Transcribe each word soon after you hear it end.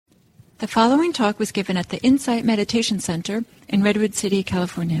The following talk was given at the Insight Meditation Center in Redwood City,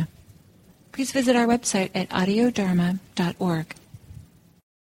 California. Please visit our website at audiodharma.org.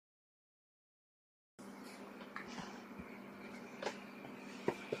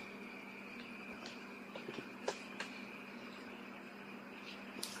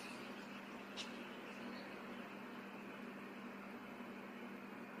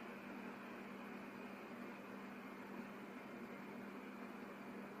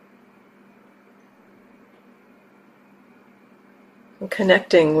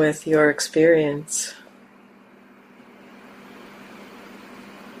 Connecting with your experience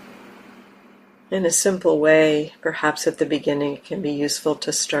in a simple way. Perhaps at the beginning it can be useful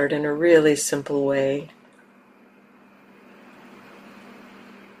to start in a really simple way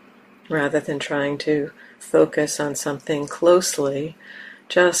rather than trying to focus on something closely,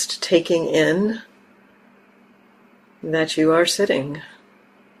 just taking in that you are sitting,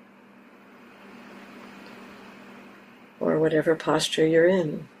 or whatever posture you're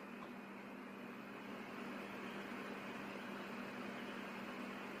in.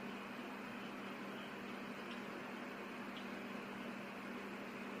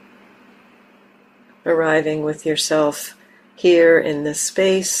 Arriving with yourself here in this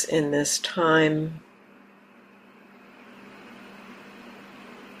space, in this time.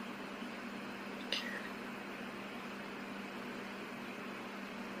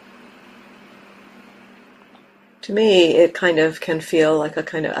 To me, it kind of can feel like a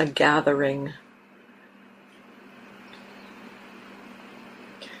kind of a gathering.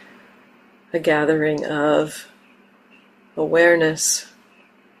 A gathering of awareness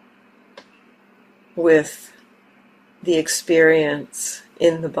with the experience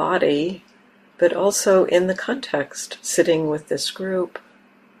in the body, but also in the context, sitting with this group,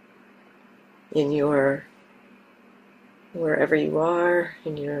 in your, wherever you are,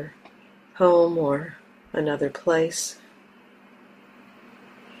 in your home or another place,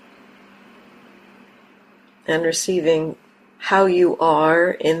 and receiving how you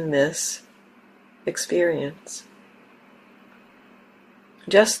are in this experience.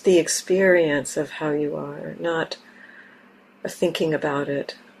 Just the experience of how you are, not thinking about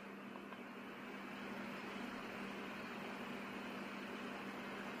it.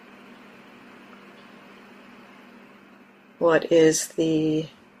 What is the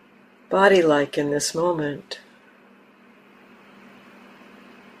body like in this moment?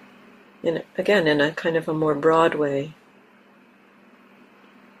 Again, in a kind of a more broad way.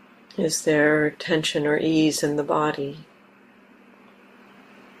 Is there tension or ease in the body?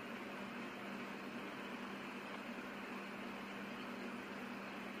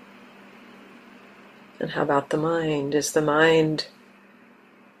 And how about the mind? Is the mind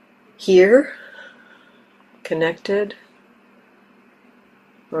here, connected,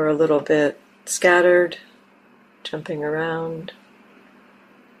 or a little bit scattered, jumping around,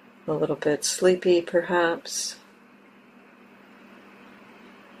 a little bit sleepy perhaps?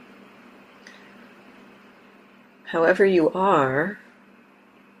 However you are,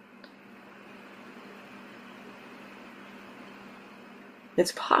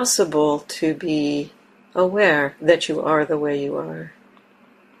 it's possible to be aware that you are the way you are.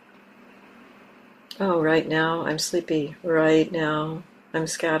 Oh, right now I'm sleepy. Right now I'm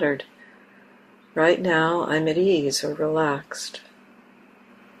scattered. Right now I'm at ease or relaxed.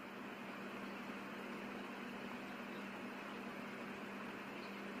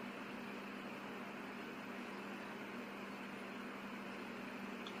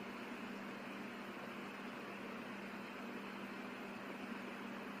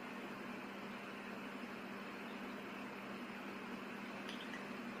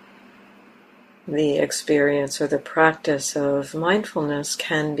 The experience or the practice of mindfulness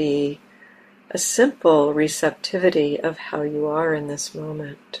can be a simple receptivity of how you are in this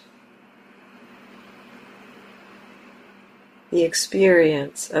moment. The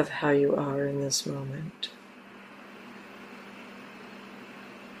experience of how you are in this moment.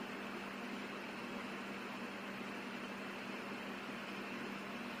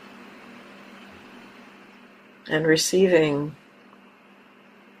 And receiving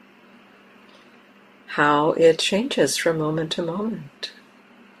how it changes from moment to moment.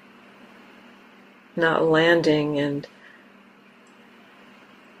 Not landing and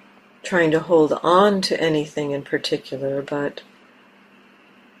trying to hold on to anything in particular, but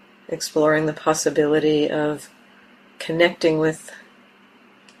exploring the possibility of connecting with,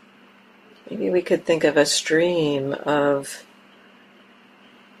 maybe we could think of a stream of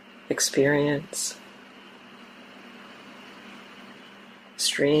experience.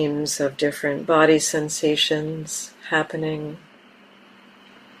 Streams of different body sensations happening.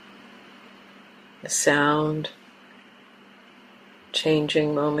 the sound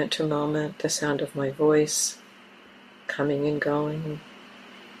changing moment to moment, the sound of my voice coming and going.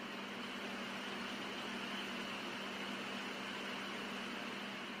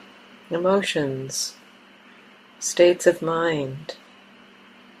 Emotions, states of mind,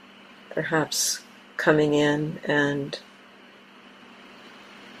 perhaps coming in and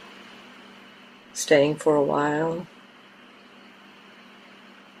staying for a while,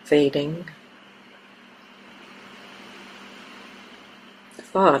 fading,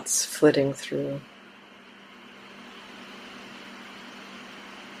 thoughts flitting through.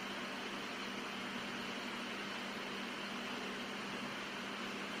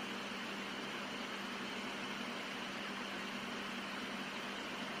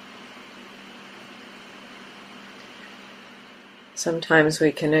 Sometimes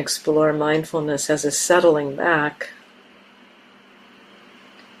we can explore mindfulness as a settling back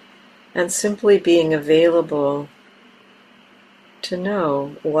and simply being available to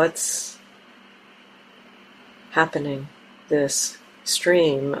know what's happening, this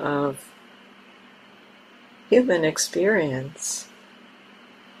stream of human experience.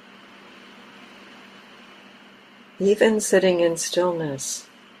 Even sitting in stillness,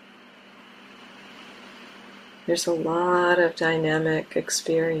 there's a lot of dynamic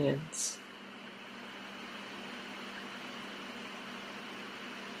experience.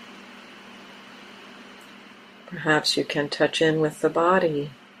 Perhaps you can touch in with the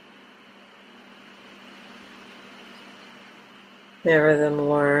body. There are the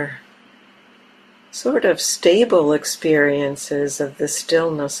more sort of stable experiences of the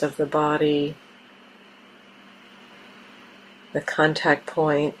stillness of the body, the contact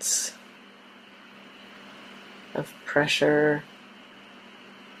points of pressure,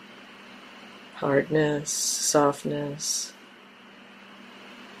 hardness, softness.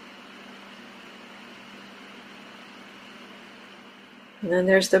 And then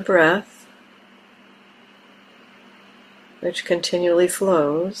there's the breath, which continually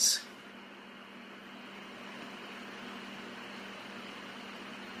flows.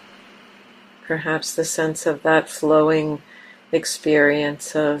 Perhaps the sense of that flowing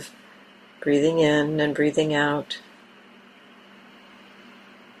experience of breathing in and breathing out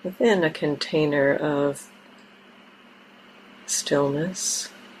within a container of stillness.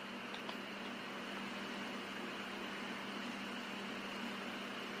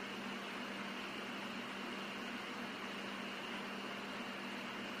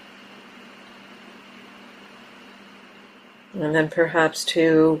 And then perhaps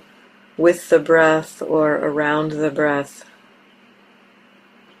too, with the breath or around the breath,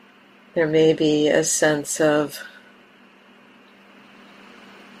 there may be a sense of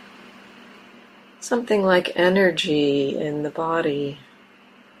something like energy in the body,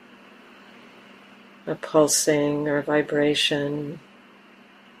 a pulsing or vibration.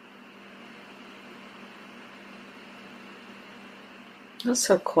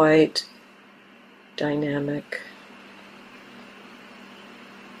 Also quite dynamic.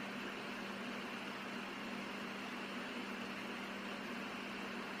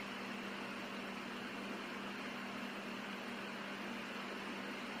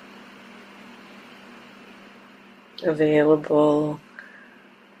 Available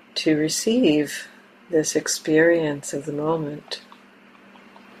to receive this experience of the moment.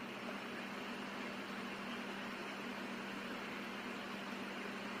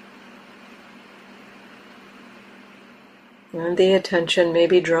 And the attention may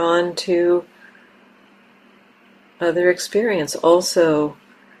be drawn to other experience, also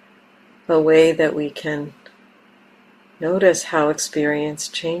a way that we can notice how experience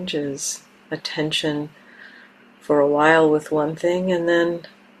changes. Attention for a while with one thing, and then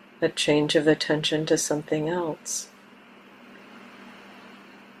a change of attention to something else.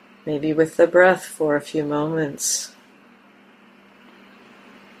 Maybe with the breath for a few moments.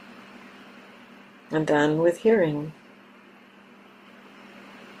 And then with hearing.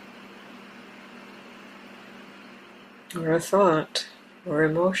 Or a thought, or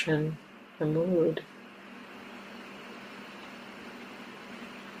emotion, a mood.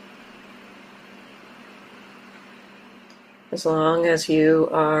 As long as you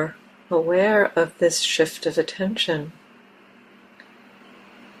are aware of this shift of attention,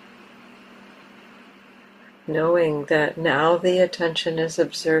 knowing that now the attention is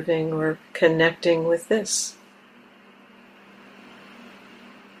observing or connecting with this.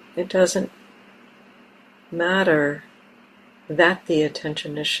 It doesn't matter that the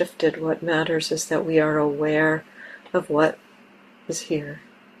attention is shifted. What matters is that we are aware of what is here,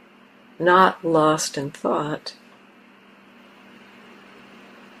 not lost in thought.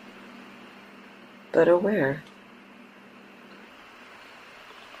 but aware.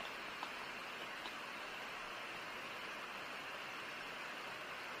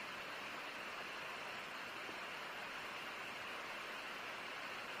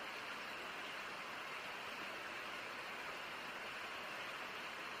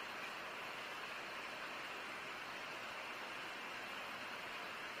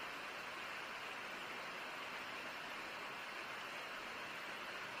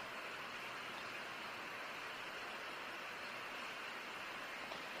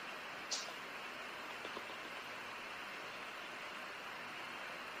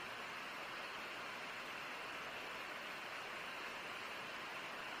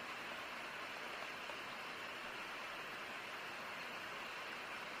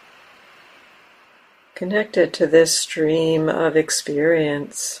 Connected to this stream of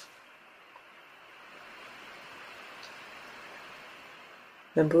experience,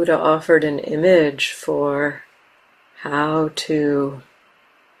 the Buddha offered an image for how to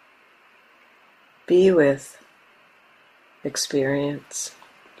be with experience.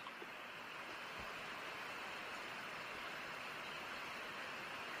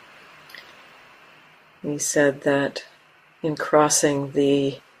 He said that in crossing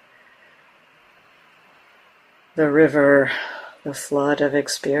the river, the flood of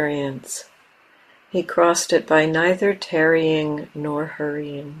experience, he crossed it by neither tarrying nor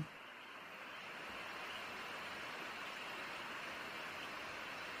hurrying.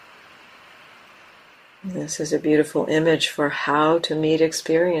 This is a beautiful image for how to meet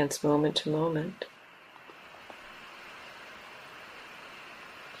experience moment to moment.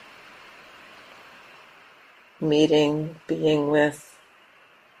 Meeting, being with,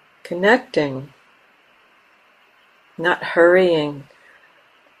 connecting, not hurrying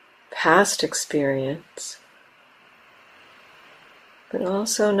past experience, but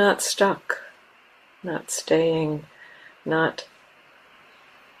also not stuck, not staying, not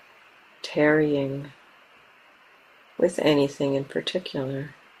tarrying with anything in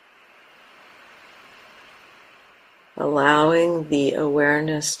particular. Allowing the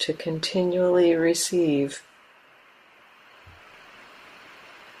awareness to continually receive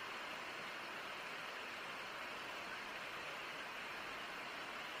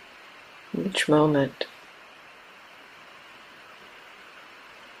each moment.